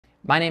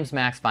My name's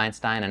Max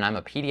Feinstein, and I'm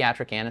a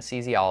pediatric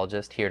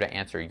anesthesiologist here to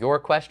answer your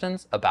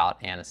questions about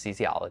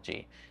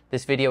anesthesiology.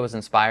 This video was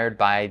inspired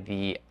by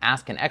the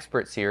Ask an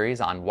Expert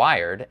series on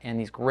Wired, and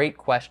these great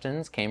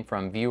questions came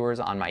from viewers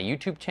on my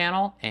YouTube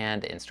channel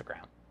and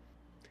Instagram.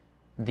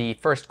 The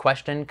first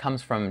question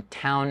comes from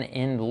Town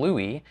in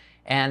Louis,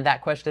 and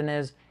that question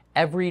is,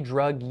 every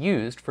drug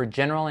used for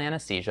general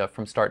anesthesia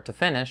from start to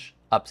finish,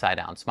 upside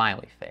down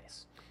smiley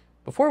face.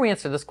 Before we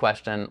answer this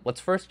question,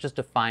 let's first just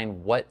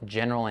define what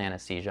general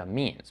anesthesia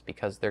means,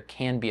 because there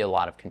can be a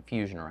lot of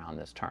confusion around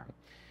this term.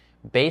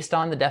 Based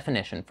on the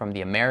definition from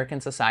the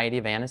American Society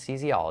of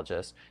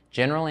Anesthesiologists,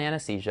 general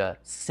anesthesia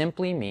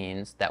simply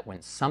means that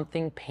when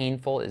something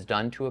painful is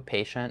done to a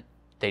patient,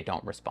 they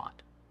don't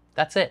respond.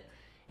 That's it.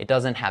 It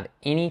doesn't have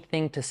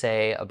anything to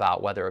say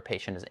about whether a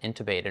patient is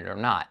intubated or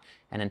not.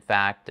 And in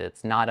fact,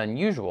 it's not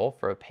unusual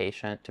for a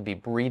patient to be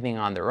breathing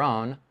on their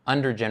own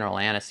under general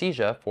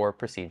anesthesia for a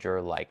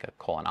procedure like a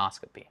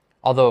colonoscopy.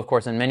 Although, of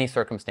course, in many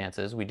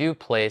circumstances, we do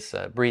place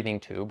a breathing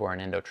tube or an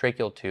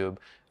endotracheal tube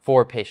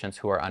for patients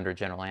who are under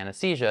general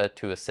anesthesia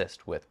to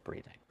assist with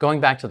breathing. Going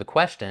back to the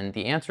question,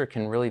 the answer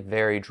can really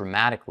vary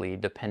dramatically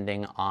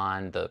depending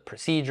on the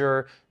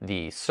procedure,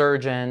 the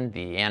surgeon,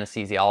 the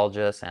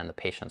anesthesiologist, and the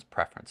patient's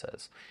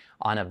preferences.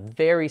 On a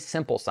very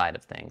simple side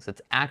of things,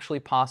 it's actually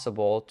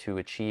possible to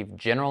achieve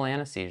general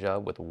anesthesia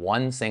with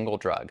one single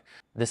drug.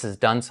 This is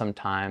done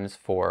sometimes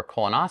for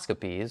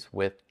colonoscopies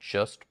with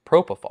just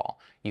propofol.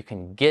 You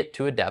can get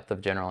to a depth of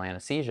general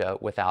anesthesia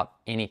without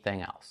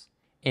anything else.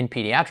 In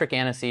pediatric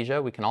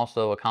anesthesia, we can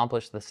also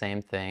accomplish the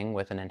same thing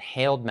with an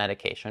inhaled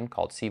medication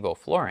called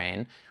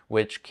sevoflurane,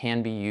 which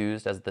can be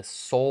used as the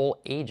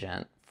sole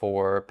agent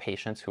for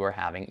patients who are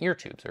having ear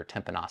tubes or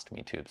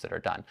tympanostomy tubes that are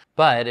done.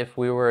 But if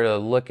we were to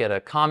look at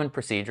a common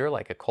procedure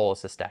like a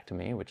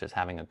cholecystectomy, which is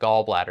having a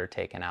gallbladder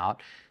taken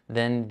out,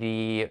 then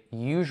the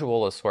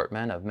usual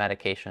assortment of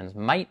medications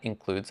might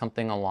include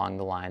something along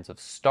the lines of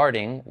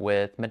starting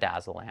with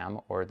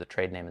midazolam, or the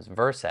trade name is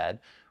Versed,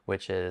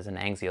 which is an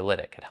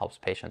anxiolytic. It helps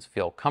patients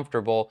feel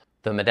comfortable.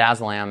 The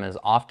midazolam is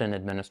often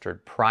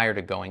administered prior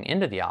to going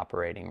into the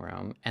operating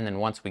room, and then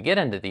once we get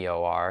into the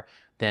OR,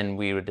 then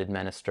we would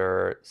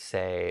administer,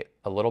 say,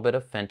 a little bit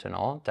of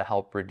fentanyl to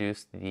help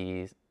reduce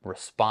the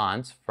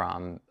response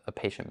from a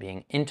patient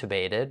being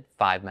intubated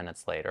 5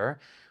 minutes later.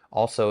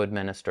 Also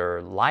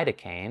administer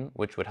lidocaine,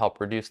 which would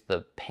help reduce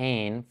the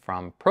pain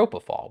from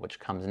propofol, which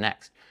comes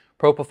next.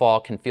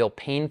 Propofol can feel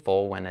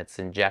painful when it's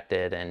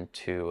injected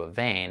into a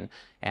vein,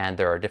 and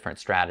there are different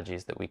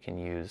strategies that we can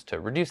use to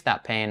reduce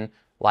that pain,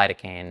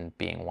 lidocaine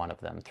being one of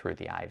them through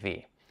the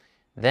IV.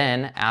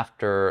 Then,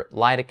 after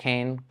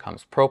lidocaine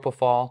comes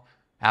propofol.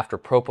 After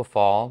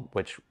propofol,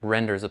 which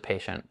renders a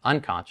patient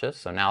unconscious,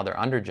 so now they're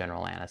under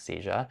general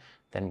anesthesia,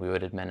 then we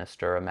would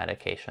administer a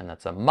medication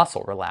that's a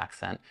muscle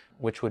relaxant,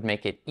 which would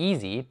make it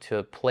easy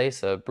to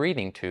place a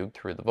breathing tube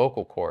through the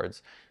vocal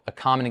cords. A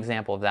common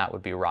example of that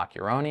would be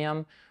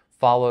rocuronium,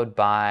 followed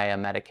by a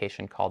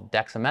medication called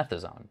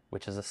dexamethasone,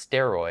 which is a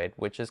steroid,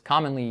 which is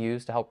commonly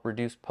used to help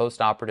reduce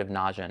postoperative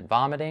nausea and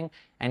vomiting,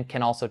 and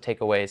can also take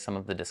away some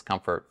of the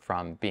discomfort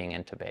from being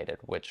intubated,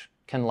 which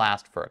can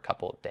last for a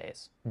couple of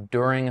days.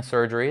 During a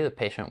surgery, the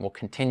patient will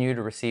continue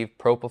to receive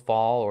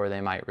propofol, or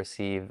they might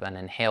receive an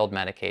inhaled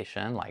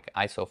medication like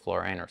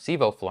isoflurane or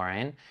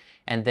sevoflurane,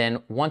 and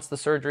then once the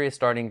surgery is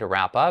starting to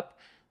wrap up,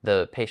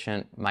 the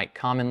patient might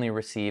commonly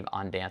receive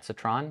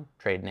ondansetron,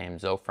 trade name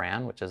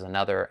Zofran, which is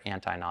another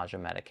anti-nausea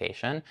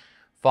medication,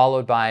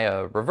 followed by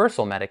a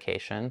reversal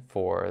medication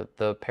for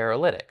the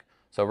paralytic.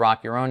 So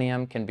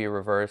rocuronium can be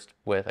reversed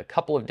with a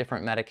couple of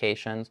different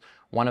medications.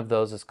 One of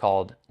those is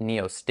called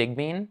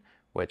neostigmine,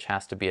 which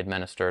has to be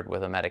administered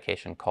with a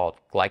medication called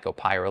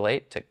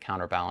glycopyrrolate to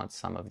counterbalance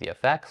some of the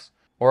effects.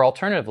 Or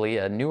alternatively,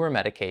 a newer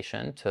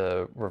medication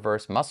to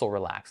reverse muscle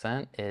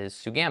relaxant is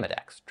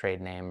sugammadex, trade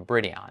name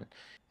Bridion.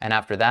 And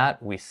after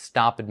that, we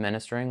stop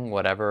administering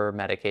whatever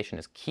medication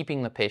is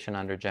keeping the patient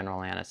under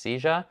general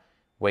anesthesia,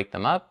 wake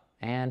them up,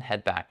 and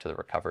head back to the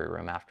recovery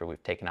room after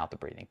we've taken out the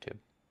breathing tube.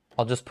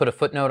 I'll just put a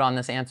footnote on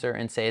this answer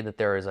and say that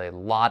there is a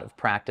lot of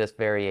practice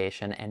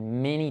variation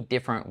and many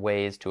different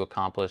ways to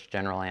accomplish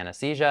general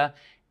anesthesia.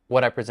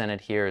 What I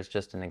presented here is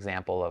just an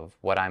example of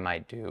what I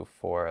might do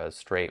for a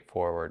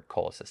straightforward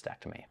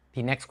cholecystectomy.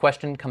 The next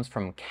question comes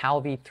from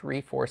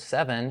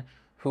Calvi347,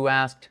 who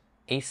asked,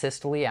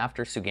 asystole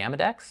after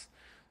sugammadex?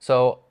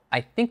 So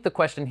I think the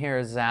question here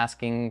is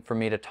asking for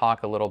me to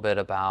talk a little bit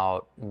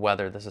about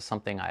whether this is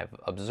something I've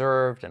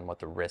observed and what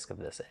the risk of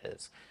this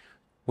is.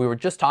 We were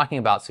just talking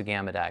about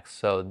sugammadex,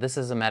 so this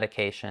is a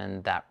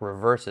medication that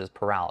reverses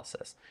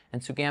paralysis.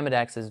 And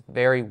sugammadex is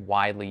very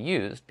widely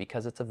used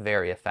because it's a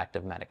very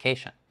effective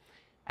medication.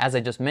 As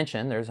I just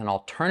mentioned, there's an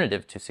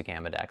alternative to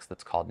sugammadex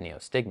that's called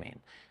neostigmine.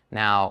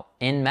 Now,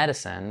 in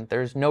medicine,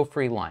 there's no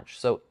free lunch,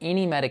 so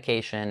any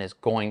medication is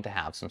going to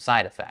have some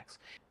side effects.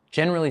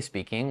 Generally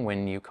speaking,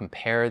 when you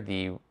compare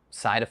the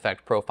side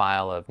effect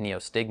profile of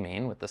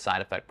neostigmine with the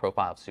side effect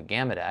profile of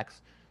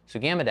sugammadex,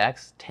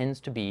 sugammadex tends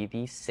to be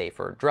the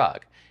safer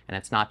drug. And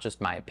it's not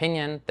just my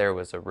opinion. There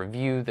was a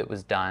review that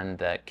was done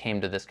that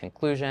came to this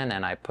conclusion,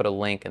 and I put a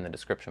link in the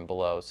description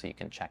below so you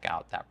can check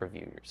out that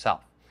review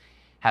yourself.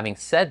 Having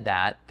said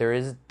that, there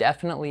is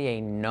definitely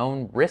a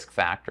known risk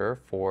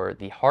factor for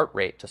the heart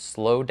rate to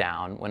slow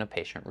down when a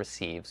patient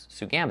receives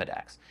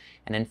sugammadex.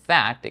 And in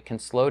fact, it can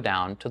slow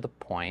down to the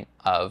point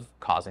of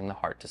causing the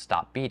heart to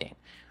stop beating.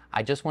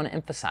 I just want to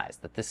emphasize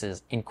that this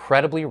is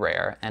incredibly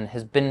rare and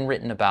has been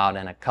written about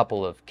in a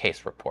couple of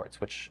case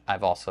reports, which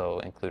I've also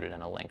included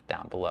in a link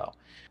down below.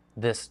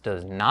 This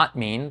does not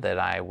mean that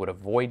I would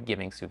avoid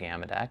giving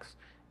sugammadex.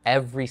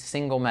 Every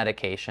single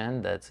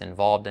medication that's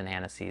involved in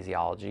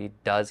anesthesiology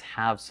does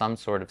have some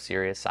sort of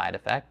serious side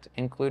effect,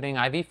 including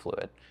IV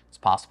fluid. It's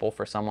possible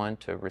for someone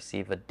to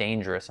receive a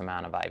dangerous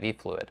amount of IV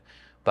fluid.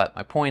 But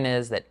my point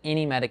is that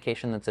any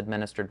medication that's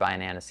administered by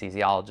an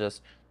anesthesiologist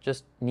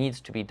just needs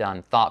to be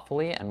done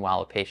thoughtfully and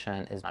while a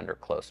patient is under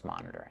close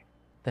monitoring.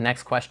 The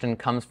next question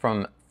comes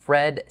from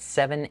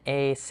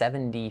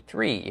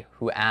Fred7A73,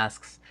 who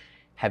asks,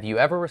 have you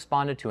ever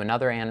responded to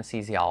another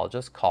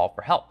anesthesiologist's call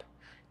for help?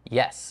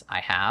 Yes,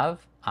 I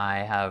have. I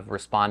have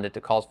responded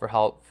to calls for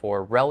help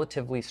for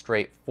relatively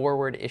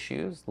straightforward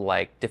issues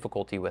like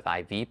difficulty with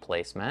IV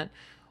placement,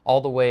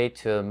 all the way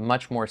to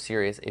much more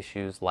serious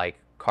issues like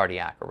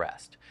cardiac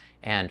arrest.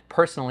 And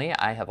personally,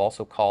 I have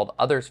also called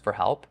others for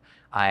help.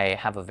 I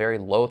have a very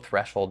low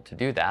threshold to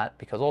do that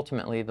because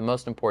ultimately the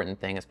most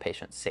important thing is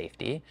patient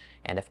safety.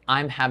 And if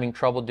I'm having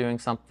trouble doing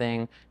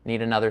something,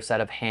 need another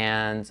set of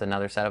hands,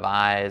 another set of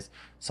eyes,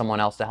 someone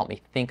else to help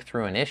me think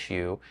through an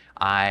issue,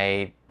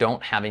 I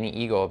don't have any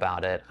ego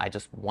about it. I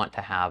just want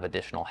to have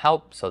additional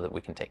help so that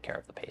we can take care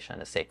of the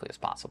patient as safely as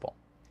possible.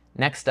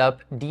 Next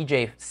up,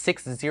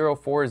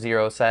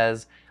 DJ6040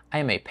 says, I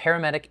am a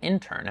paramedic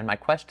intern, and my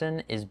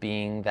question is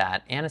being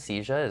that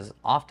anesthesia is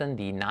often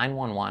the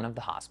 911 of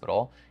the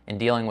hospital and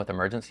dealing with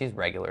emergencies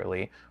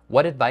regularly.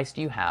 What advice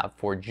do you have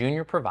for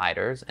junior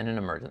providers in an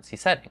emergency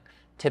setting?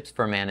 Tips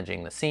for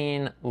managing the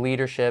scene,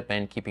 leadership,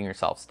 and keeping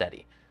yourself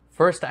steady.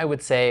 First, I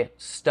would say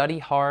study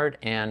hard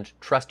and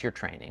trust your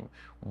training.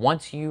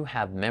 Once you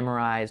have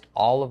memorized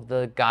all of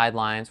the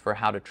guidelines for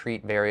how to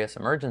treat various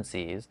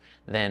emergencies,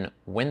 then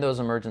when those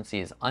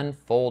emergencies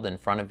unfold in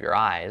front of your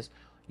eyes,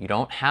 you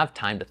don't have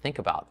time to think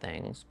about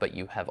things, but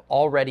you have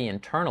already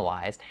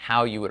internalized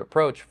how you would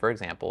approach, for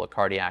example, a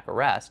cardiac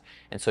arrest,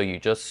 and so you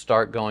just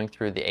start going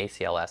through the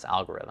ACLS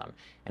algorithm.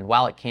 And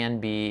while it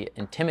can be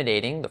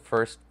intimidating the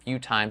first few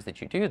times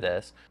that you do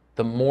this,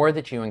 the more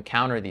that you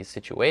encounter these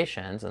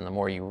situations and the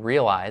more you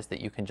realize that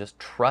you can just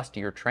trust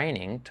your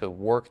training to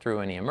work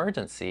through any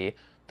emergency,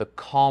 the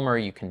calmer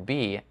you can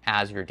be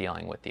as you're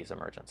dealing with these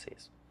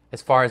emergencies.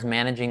 As far as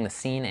managing the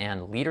scene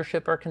and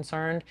leadership are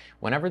concerned,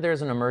 whenever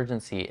there's an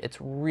emergency, it's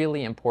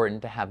really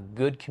important to have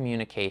good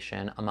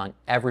communication among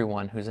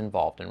everyone who's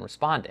involved in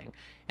responding.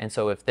 And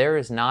so if there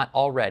is not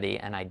already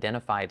an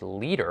identified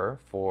leader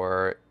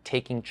for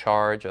taking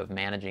charge of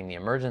managing the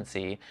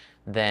emergency,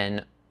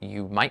 then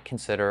you might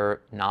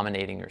consider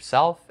nominating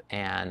yourself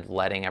and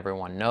letting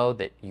everyone know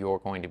that you're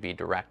going to be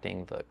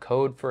directing the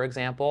code, for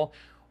example,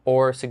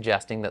 or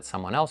suggesting that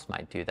someone else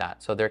might do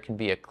that, so there can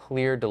be a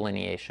clear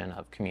delineation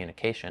of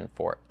communication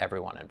for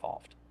everyone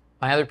involved.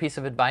 My other piece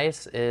of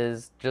advice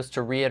is just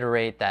to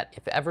reiterate that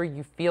if ever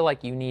you feel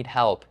like you need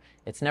help,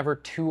 it's never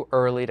too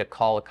early to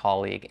call a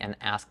colleague and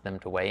ask them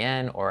to weigh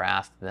in or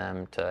ask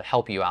them to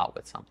help you out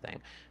with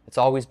something. It's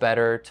always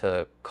better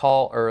to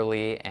call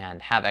early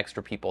and have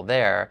extra people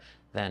there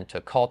than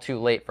to call too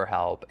late for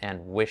help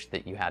and wish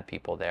that you had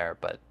people there,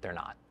 but they're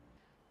not.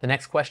 The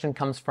next question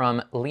comes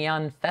from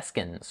Leon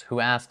Feskins,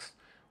 who asks,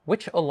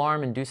 which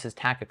alarm induces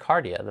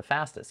tachycardia the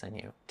fastest in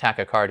you?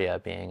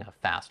 Tachycardia being a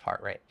fast heart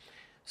rate.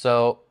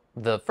 So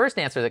the first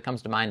answer that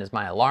comes to mind is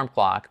my alarm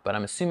clock, but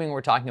I'm assuming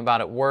we're talking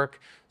about at work.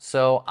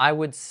 So I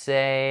would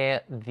say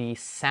the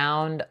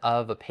sound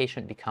of a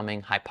patient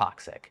becoming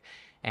hypoxic.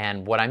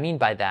 And what I mean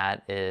by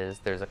that is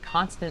there's a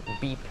constant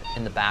beep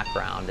in the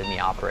background in the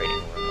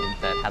operating room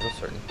that has a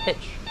certain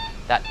pitch.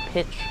 That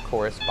pitch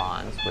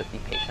corresponds with the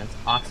patient's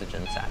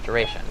oxygen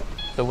saturation.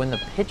 So when the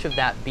pitch of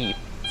that beep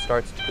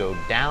starts to go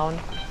down,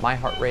 my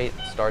heart rate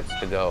starts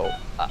to go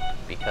up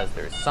because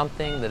there's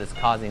something that is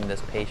causing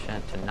this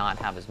patient to not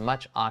have as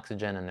much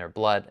oxygen in their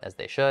blood as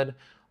they should,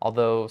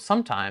 although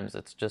sometimes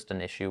it's just an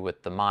issue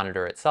with the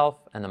monitor itself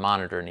and the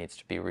monitor needs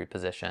to be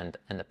repositioned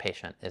and the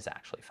patient is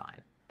actually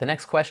fine. The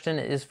next question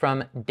is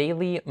from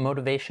Daily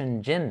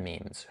Motivation Gym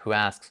Memes, who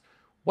asks,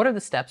 what are the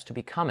steps to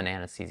become an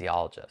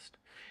anesthesiologist?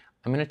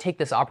 I'm going to take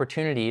this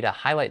opportunity to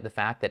highlight the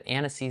fact that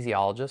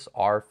anesthesiologists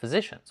are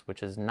physicians,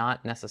 which is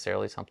not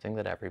necessarily something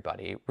that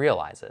everybody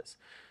realizes.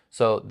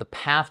 So the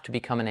path to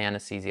become an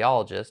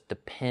anesthesiologist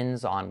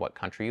depends on what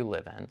country you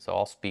live in. So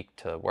I'll speak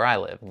to where I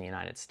live in the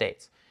United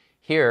States.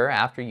 Here,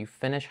 after you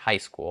finish high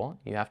school,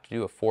 you have to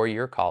do a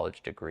 4-year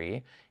college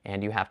degree,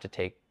 and you have to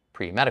take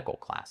pre-medical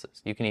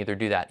classes. You can either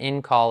do that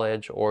in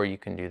college or you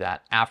can do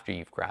that after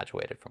you've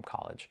graduated from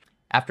college.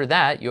 After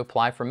that, you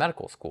apply for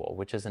medical school,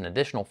 which is an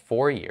additional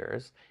 4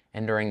 years.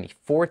 And during the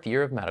 4th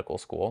year of medical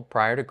school,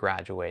 prior to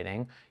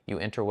graduating, you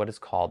enter what is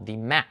called the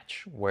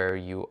match, where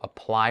you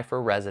apply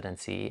for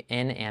residency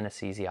in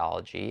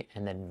anesthesiology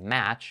and then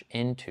match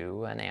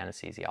into an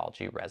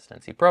anesthesiology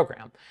residency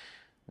program.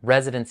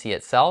 Residency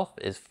itself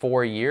is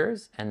 4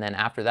 years, and then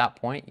after that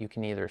point, you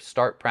can either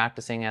start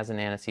practicing as an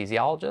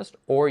anesthesiologist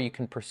or you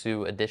can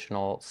pursue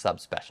additional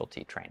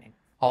subspecialty training.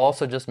 I'll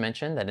also just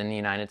mention that in the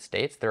United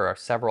States, there are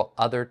several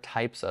other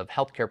types of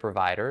healthcare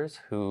providers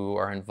who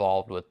are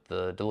involved with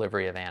the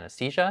delivery of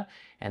anesthesia,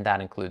 and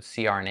that includes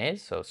CRNAs,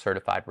 so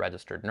Certified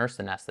Registered Nurse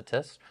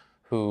Anesthetists,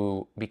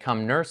 who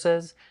become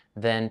nurses,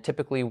 then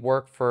typically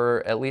work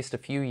for at least a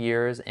few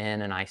years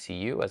in an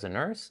ICU as a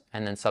nurse,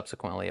 and then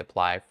subsequently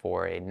apply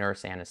for a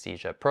nurse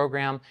anesthesia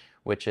program,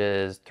 which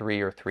is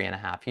 3 or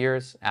 3.5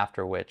 years,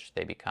 after which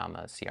they become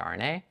a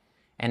CRNA.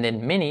 And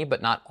in many,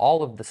 but not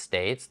all of the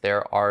states,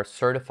 there are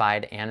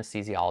certified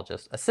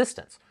anesthesiologist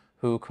assistants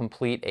who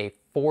complete a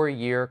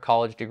 4-year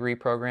college degree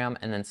program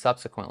and then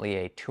subsequently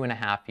a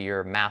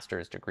 2.5-year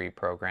master's degree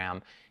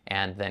program,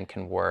 and then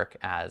can work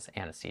as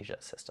anesthesia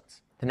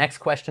assistants. The next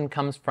question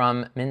comes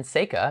from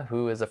Minseka,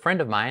 who is a friend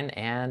of mine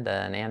and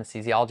an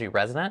anesthesiology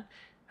resident,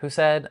 who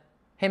said,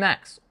 "Hey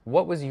Max,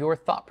 what was your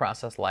thought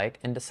process like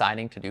in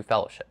deciding to do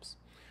fellowships?"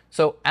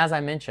 So as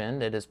I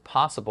mentioned, it is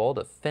possible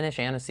to finish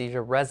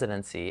anesthesia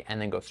residency and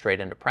then go straight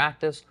into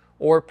practice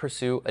or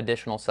pursue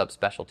additional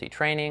subspecialty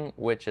training,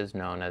 which is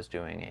known as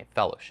doing a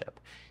fellowship.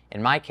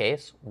 In my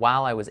case,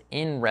 while I was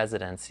in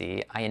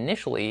residency, I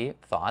initially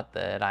thought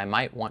that I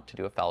might want to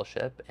do a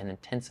fellowship in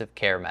intensive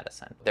care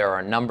medicine. There are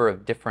a number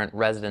of different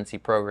residency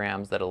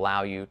programs that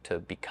allow you to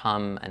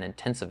become an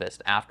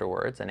intensivist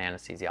afterwards, and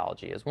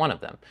anesthesiology is one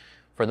of them.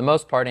 For the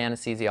most part,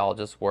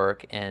 anesthesiologists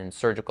work in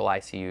surgical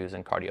ICUs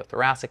and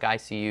cardiothoracic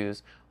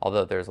ICUs,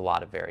 although there's a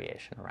lot of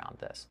variation around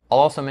this. I'll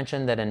also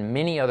mention that in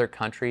many other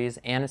countries,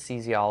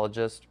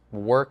 anesthesiologists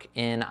work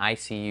in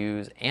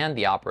ICUs and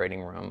the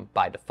operating room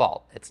by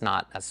default. It's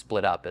not as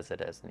split up as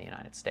it is in the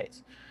United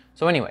States.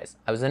 So anyways,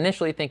 I was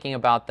initially thinking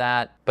about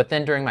that, but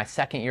then during my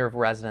 2nd year of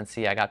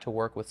residency, I got to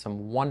work with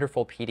some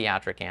wonderful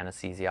pediatric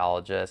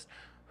anesthesiologists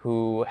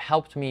who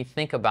helped me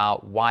think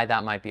about why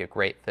that might be a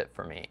great fit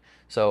for me.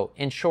 So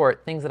in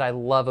short, things that I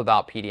love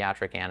about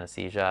pediatric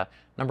anesthesia,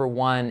 number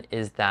one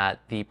is that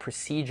the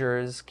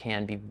procedures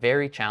can be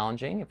very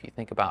challenging if you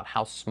think about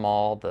how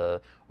small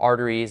the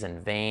arteries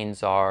and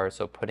veins are.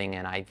 So putting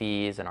in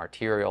IVs and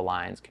arterial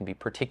lines can be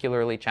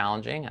particularly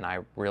challenging, and I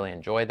really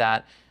enjoy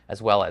that,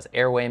 as well as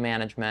airway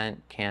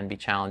management can be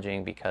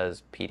challenging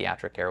because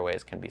pediatric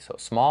airways can be so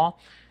small.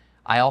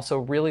 I also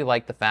really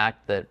like the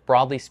fact that,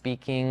 broadly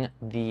speaking,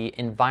 the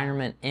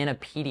environment in a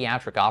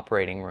pediatric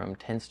operating room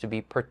tends to be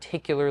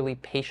particularly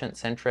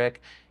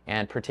patient-centric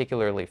and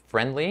particularly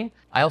friendly.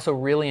 I also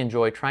really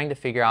enjoy trying to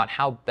figure out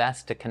how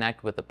best to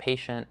connect with the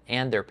patient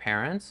and their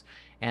parents,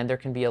 and there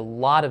can be a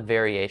lot of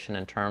variation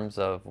in terms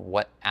of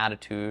what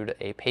attitude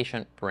a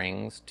patient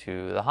brings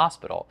to the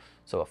hospital.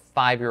 So a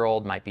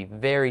 5-year-old might be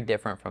very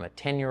different from a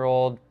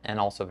 10-year-old and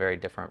also very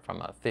different from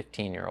a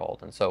 15-year-old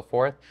and so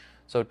forth.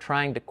 So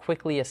trying to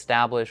quickly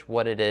establish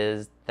what it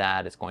is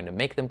that is going to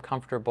make them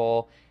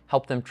comfortable,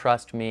 help them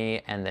trust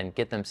me, and then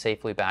get them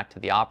safely back to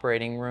the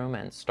operating room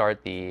and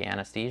start the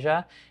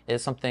anesthesia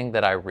is something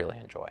that I really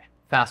enjoy.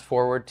 Fast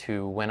forward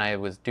to when I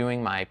was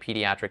doing my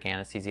pediatric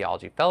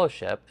anesthesiology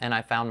fellowship, and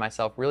I found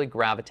myself really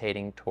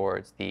gravitating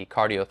towards the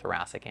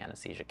cardiothoracic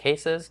anesthesia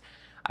cases.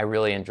 I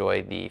really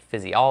enjoy the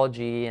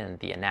physiology and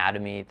the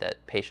anatomy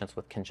that patients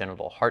with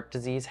congenital heart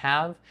disease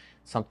have,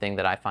 something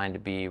that I find to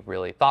be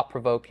really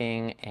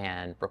thought-provoking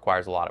and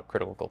requires a lot of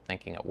critical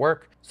thinking at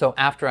work. So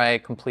after I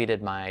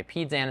completed my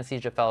PEDS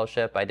anesthesia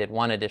fellowship, I did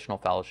one additional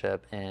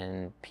fellowship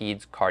in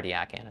PEDS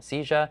cardiac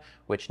anesthesia,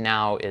 which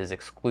now is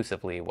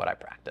exclusively what I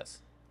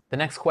practice. The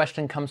next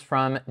question comes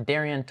from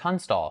Darian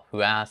Tunstall,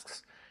 who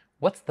asks,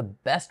 "What's the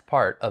best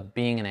part of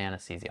being an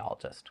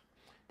anesthesiologist?"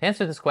 To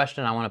answer this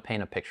question, I want to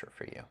paint a picture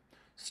for you.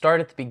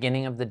 Start at the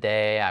beginning of the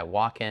day. I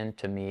walk in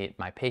to meet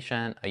my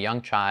patient, a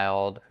young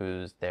child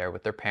who's there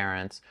with their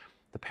parents.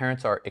 The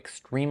parents are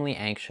extremely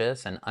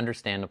anxious, and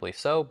understandably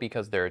so,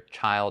 because their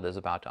child is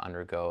about to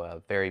undergo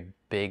a very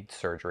big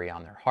surgery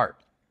on their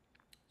heart.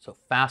 So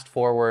fast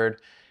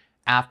forward,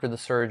 after the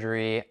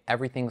surgery,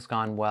 everything's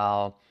gone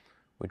well.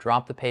 We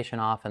drop the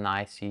patient off in the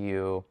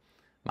ICU.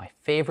 My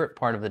favorite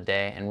part of the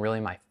day, and really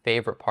my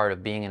favorite part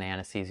of being an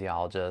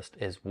anesthesiologist,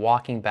 is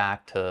walking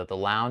back to the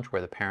lounge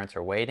where the parents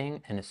are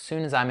waiting, and as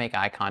soon as I make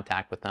eye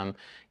contact with them,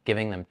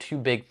 giving them 2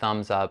 big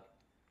thumbs up,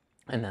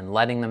 and then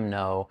letting them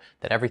know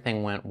that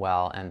everything went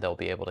well and they'll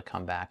be able to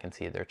come back and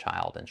see their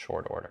child in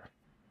short order.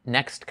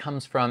 Next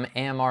comes from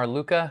AMR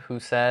Luca, who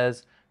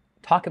says,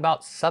 "Talk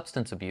about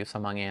substance abuse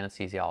among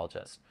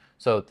anesthesiologists."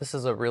 So this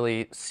is a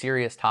really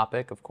serious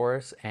topic, of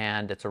course,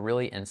 and it's a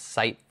really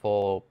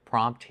insightful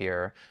prompt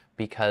here,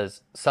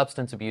 because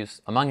substance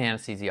abuse among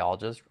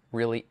anesthesiologists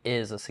really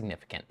is a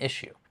significant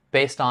issue.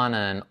 Based on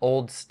an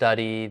old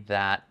study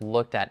that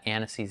looked at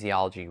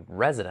anesthesiology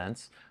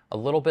residents, a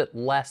little bit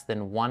less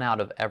than 1 out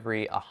of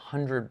every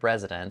 100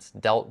 residents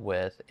dealt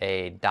with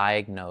a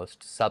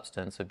diagnosed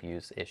substance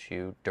abuse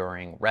issue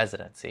during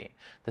residency.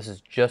 This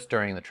is just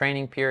during the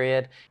training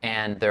period,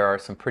 and there are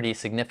some pretty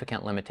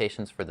significant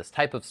limitations for this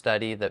type of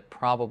study that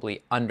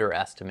probably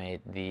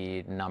underestimate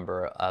the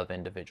number of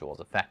individuals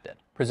affected.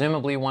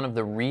 Presumably, one of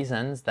the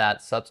reasons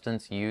that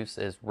substance use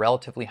is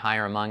relatively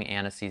higher among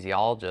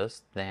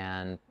anesthesiologists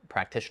than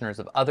practitioners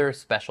of other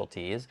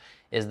specialties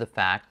is the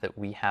fact that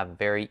we have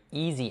very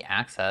easy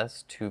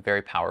access to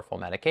very powerful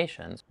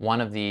medications.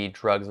 One of the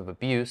drugs of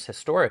abuse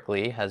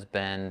historically has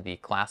been the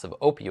class of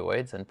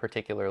opioids, and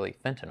particularly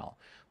fentanyl.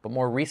 But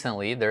more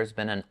recently, there's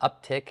been an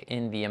uptick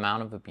in the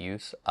amount of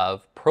abuse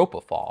of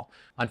propofol.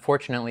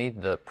 Unfortunately,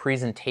 the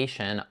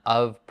presentation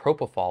of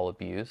propofol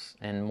abuse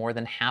in more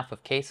than half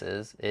of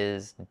cases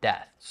is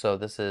death. So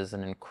this is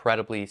an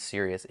incredibly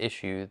serious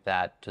issue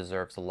that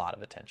deserves a lot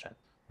of attention.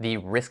 The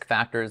risk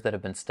factors that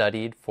have been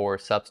studied for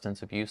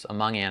substance abuse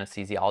among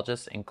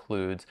anesthesiologists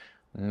includes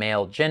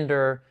male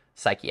gender,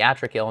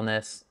 psychiatric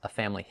illness, a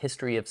family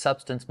history of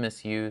substance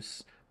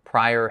misuse,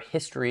 prior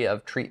history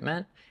of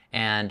treatment,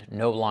 and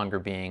no longer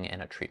being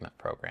in a treatment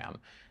program.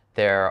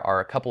 There are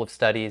a couple of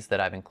studies that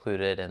I've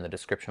included in the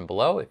description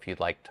below if you'd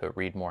like to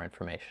read more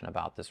information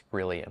about this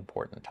really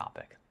important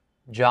topic.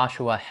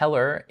 Joshua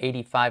Heller,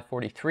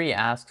 8543,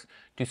 asks,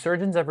 do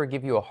surgeons ever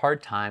give you a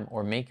hard time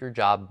or make your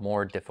job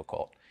more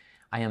difficult?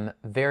 I am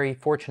very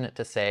fortunate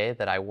to say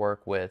that I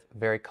work with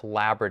very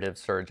collaborative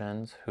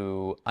surgeons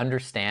who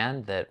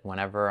understand that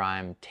whenever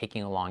I'm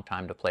taking a long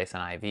time to place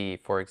an IV,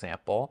 for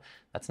example,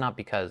 that's not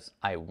because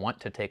I want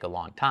to take a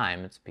long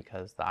time, it's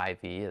because the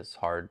IV is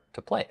hard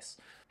to place.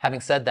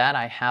 Having said that,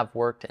 I have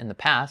worked in the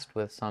past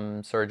with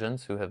some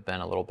surgeons who have been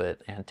a little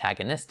bit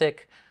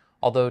antagonistic.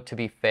 Although, to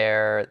be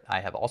fair,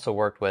 I have also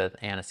worked with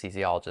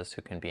anesthesiologists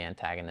who can be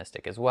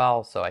antagonistic as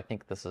well, so I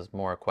think this is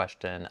more a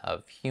question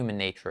of human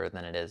nature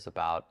than it is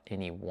about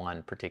any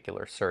one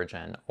particular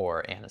surgeon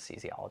or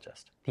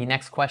anesthesiologist. The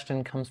next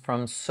question comes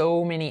from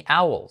So Many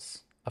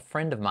Owls, a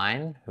friend of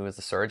mine who is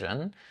a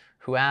surgeon,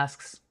 who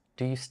asks,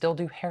 do you still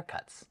do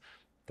haircuts?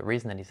 The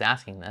reason that he's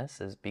asking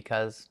this is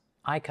because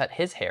I cut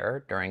his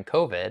hair during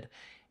COVID,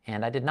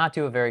 and I did not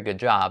do a very good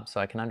job, so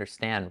I can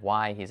understand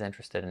why he's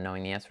interested in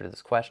knowing the answer to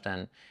this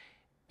question.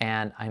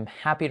 And I'm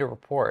happy to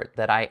report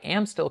that I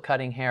am still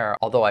cutting hair,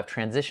 although I've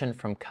transitioned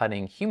from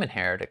cutting human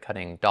hair to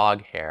cutting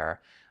dog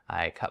hair.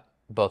 I cut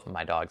both of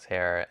my dog's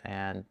hair,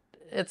 and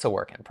it's a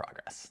work in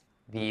progress.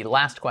 The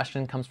last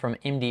question comes from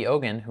MD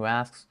Ogan, who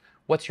asks,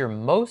 what's your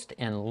most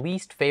and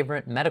least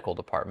favorite medical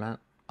department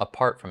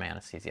apart from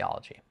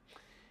anesthesiology?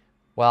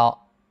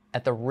 Well,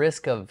 at the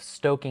risk of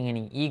stoking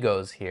any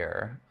egos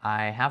here,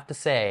 I have to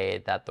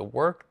say that the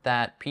work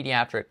that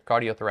pediatric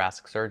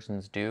cardiothoracic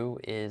surgeons do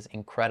is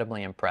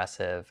incredibly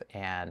impressive,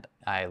 and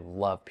I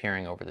love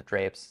peering over the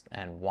drapes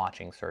and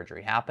watching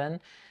surgery happen.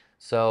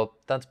 So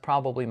that's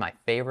probably my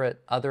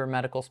favorite other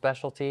medical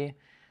specialty.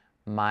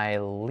 My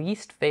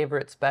least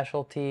favorite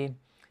specialty,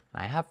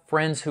 I have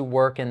friends who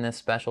work in this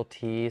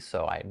specialty,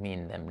 so I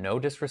mean them no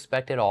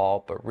disrespect at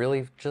all, but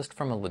really just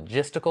from a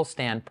logistical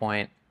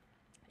standpoint,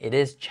 it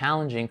is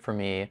challenging for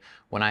me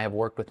when I have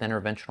worked with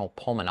interventional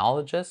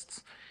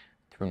pulmonologists.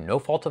 Through no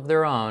fault of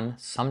their own,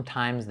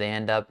 sometimes they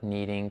end up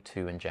needing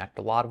to inject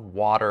a lot of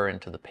water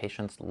into the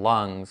patient's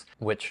lungs,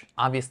 which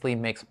obviously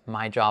makes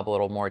my job a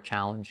little more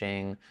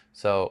challenging.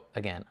 So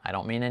again, I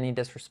don't mean any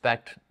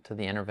disrespect to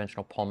the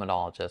interventional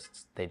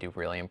pulmonologists. They do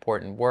really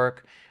important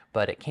work,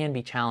 but it can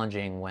be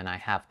challenging when I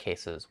have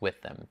cases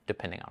with them,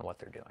 depending on what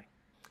they're doing.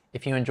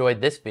 If you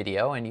enjoyed this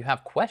video and you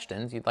have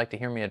questions you'd like to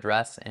hear me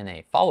address in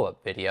a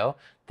follow-up video,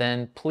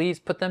 then please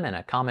put them in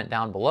a comment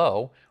down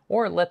below,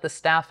 or let the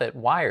staff at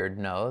Wired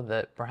know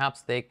that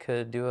perhaps they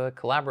could do a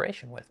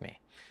collaboration with me.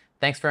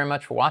 Thanks very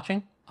much for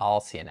watching. I'll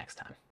see you next time.